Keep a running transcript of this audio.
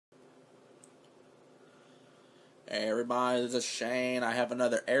Hey everybody, this is Shane. I have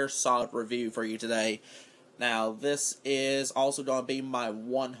another Airsoft review for you today. Now, this is also going to be my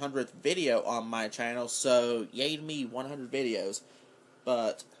 100th video on my channel, so yay to me, 100 videos.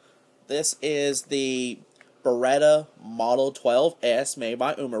 But this is the Beretta M.12S made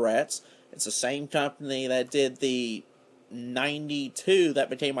by Umarex. It's the same company that did the 92 that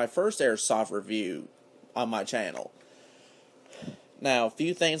became my first Airsoft review on my channel. Now, a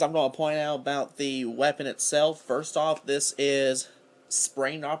few things I'm going to point out about the weapon itself. First off, this is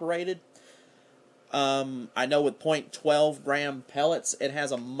spring operated. I know with .12 gram pellets, it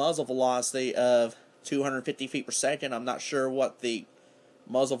has a muzzle velocity of 250 feet per second. I'm not sure what the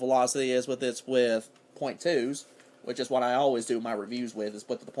muzzle velocity is with this with .2s, which is what I always do my reviews with, is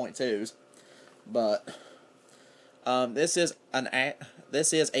with the .2s. But this is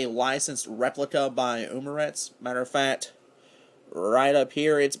a licensed replica by Umarex. Matter of fact, right up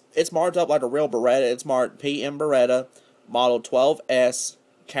here, it's marked up like a real Beretta. It's marked PM Beretta, model 12S,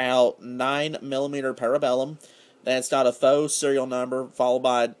 cal 9mm parabellum. Then it's got a faux serial number followed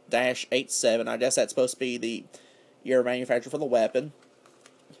by -87. I guess that's supposed to be the year of manufacture for the weapon.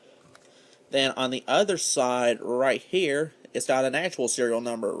 Then on the other side, right here, it's got an actual serial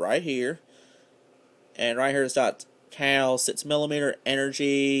number right here. And right here it's got cal 6mm,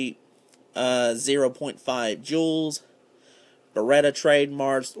 energy 0.5 joules. Beretta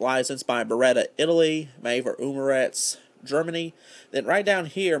trademarks, licensed by Beretta, Italy, made for Umarex, Germany. Then right down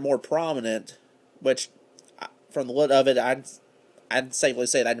here, more prominent, which from the look of it, I'd safely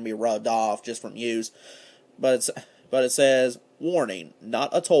say that can be rubbed off just from use. But it says, warning, not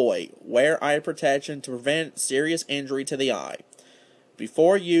a toy. Wear eye protection to prevent serious injury to the eye.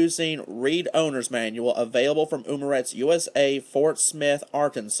 Before using, read owner's manual, available from Umarex USA, Fort Smith,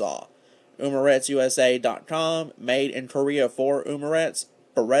 Arkansas. UmarexUSA.com, made in Korea for Umarex.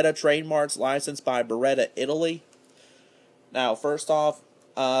 Beretta trademarks, licensed by Beretta, Italy. Now, first off,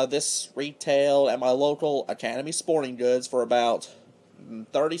 this retailed at my local Academy Sporting Goods for about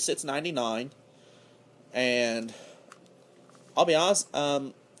 $36.99. And I'll be honest,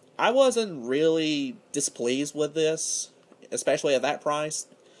 I wasn't really displeased with this, especially at that price.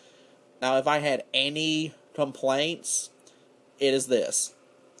 Now, if I had any complaints, it is this.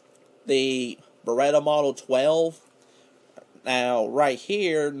 The Beretta Model 12, now right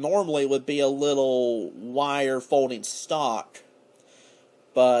here, normally would be a little wire folding stock,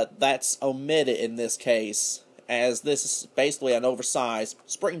 but that's omitted in this case, as this is basically an oversized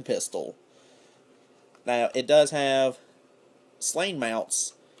spring pistol. Now, it does have sling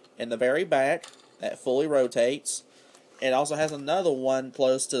mounts in the very back that fully rotates. It also has another one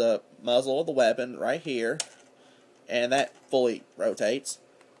close to the muzzle of the weapon right here, and that fully rotates.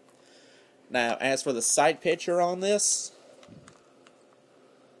 Now, as for the sight picture on this,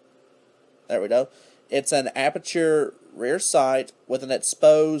 there we go. It's an aperture rear sight with an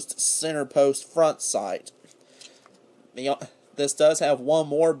exposed center post front sight. This does have one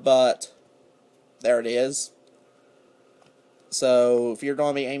more, but there it is. So, if you're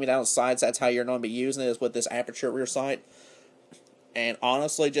going to be aiming down the sights, that's how you're going to be using it, is with this aperture rear sight. And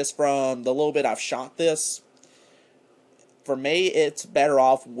honestly, just from the little bit I've shot this, for me, it's better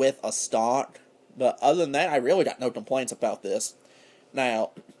off with a stock. But other than that, I really got no complaints about this.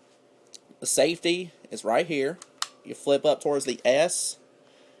 Now, the safety is right here. You flip up towards the S,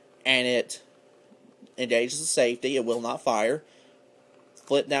 and it engages the safety. It will not fire.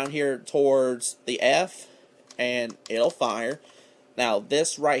 Flip down here towards the F, and it'll fire. Now,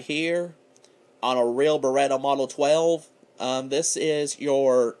 this right here, on a real Beretta Model 12, this is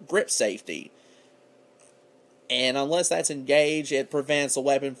your grip safety. And unless that's engaged, it prevents the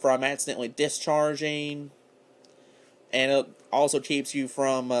weapon from accidentally discharging. And it also keeps you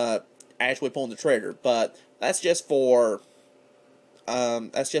from actually pulling the trigger. But that's just for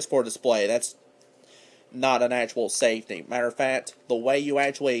display. That's not an actual safety. Matter of fact, the way you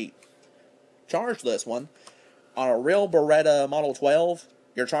actually charge this one, on a real Beretta Model 12,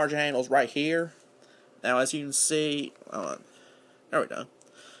 your charging handle's right here. Now, as you can see, there we go.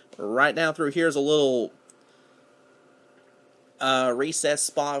 Right down through here is a little recess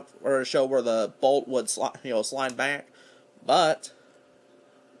spot or show where the bolt would slide back. But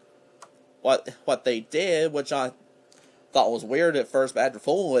what they did, which I thought was weird at first, but after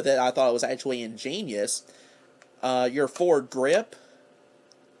fooling with it, I thought it was actually ingenious. Your forward grip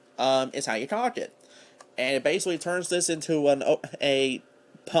is how you cock it, and it basically turns this into a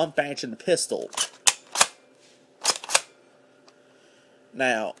pump action pistol.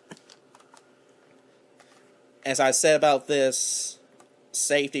 Now, as I said about this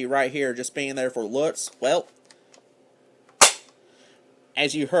safety right here just being there for looks, well,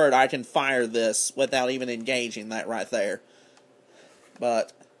 as you heard, I can fire this without even engaging that right there.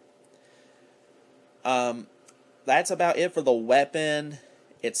 But that's about it for the weapon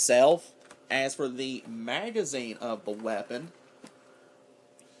itself. As for the magazine of the weapon,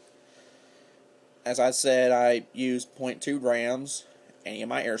 as I said, I use 0.2 grams any of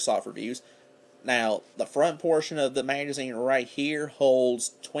my airsoft reviews. Now, the front portion of the magazine right here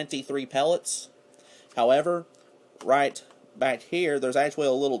holds 23 pellets. However, right back here, there's actually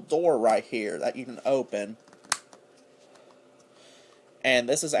a little door right here that you can open. And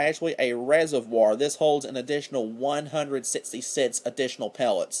this is actually a reservoir. This holds an additional 166 additional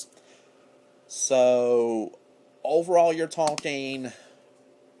pellets. So, overall, you're talking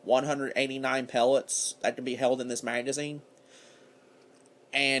 189 pellets that can be held in this magazine.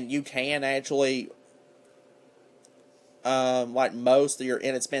 And you can actually, like most of your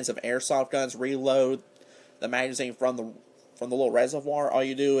inexpensive airsoft guns, reload the magazine from the little reservoir. All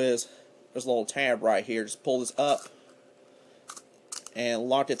you do is, there's a little tab right here. Just pull this up and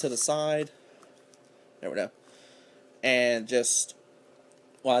lock it to the side. There we go. And just,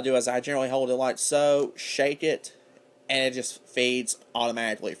 what I do is I generally hold it like so, shake it, and it just feeds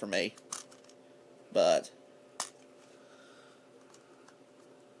automatically for me. But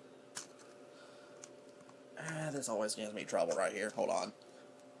this always gives me trouble right here. Hold on.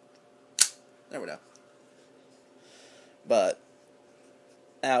 There we go. But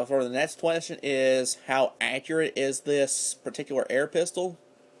now for the next question is, how accurate is this particular air pistol?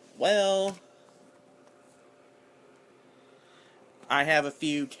 Well, I have a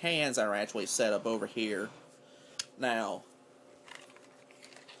few cans that are actually set up over here. Now,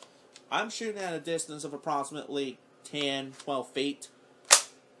 I'm shooting at a distance of approximately 10, 12 feet.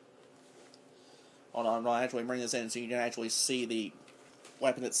 Hold on, I'll actually bring this in so you can actually see the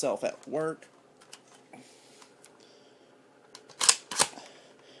weapon itself at work.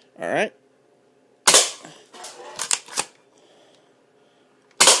 Alright.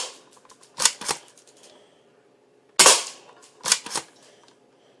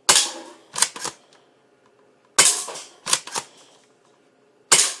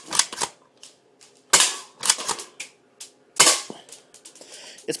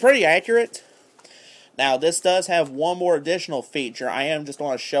 It's pretty accurate. Now, this does have one more additional feature. I am just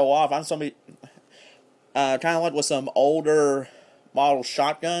going to show off. I'm somebody kind of like with some older model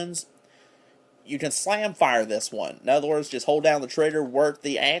shotguns. You can slam fire this one. In other words, just hold down the trigger, work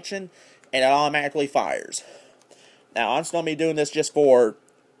the action, and it automatically fires. Now, I'm just going to be doing this just for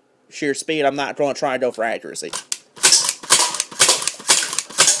sheer speed. I'm not going to try and go for accuracy.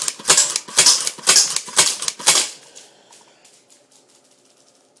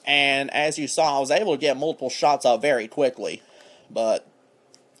 And as you saw, I was able to get multiple shots out very quickly. But,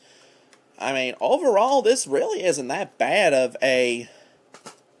 I mean, overall, this really isn't that bad of an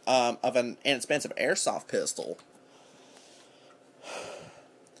inexpensive airsoft pistol.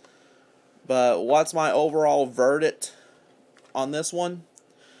 But what's my overall verdict on this one?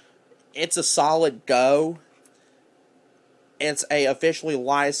 It's a solid go. It's a officially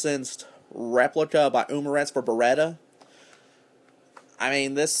licensed replica by Umarex for Beretta. I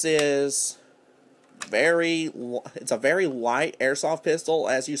mean, this is it's a very light airsoft pistol.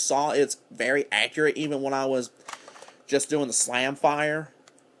 As you saw, it's very accurate even when I was just doing the slam fire.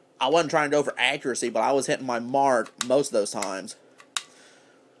 I wasn't trying to go for accuracy, but I was hitting my mark most of those times.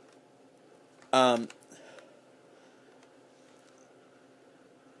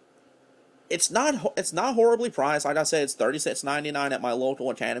 It's not horribly priced. Like I said, it's $36.99 at my local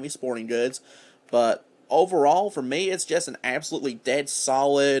Academy Sporting Goods, but overall, for me, it's just an absolutely dead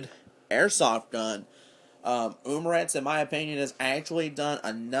solid airsoft gun. Umarex, in my opinion, has actually done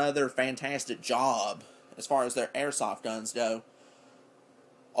another fantastic job as far as their airsoft guns go.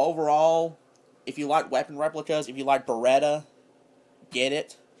 Overall, if you like weapon replicas, if you like Beretta, get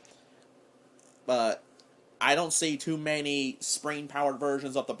it. But I don't see too many spring-powered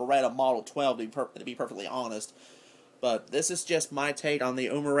versions of the Beretta Model 12, to be perfectly honest. But this is just my take on the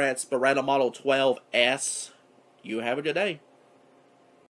Umarex Beretta Model 12S. You have a good day.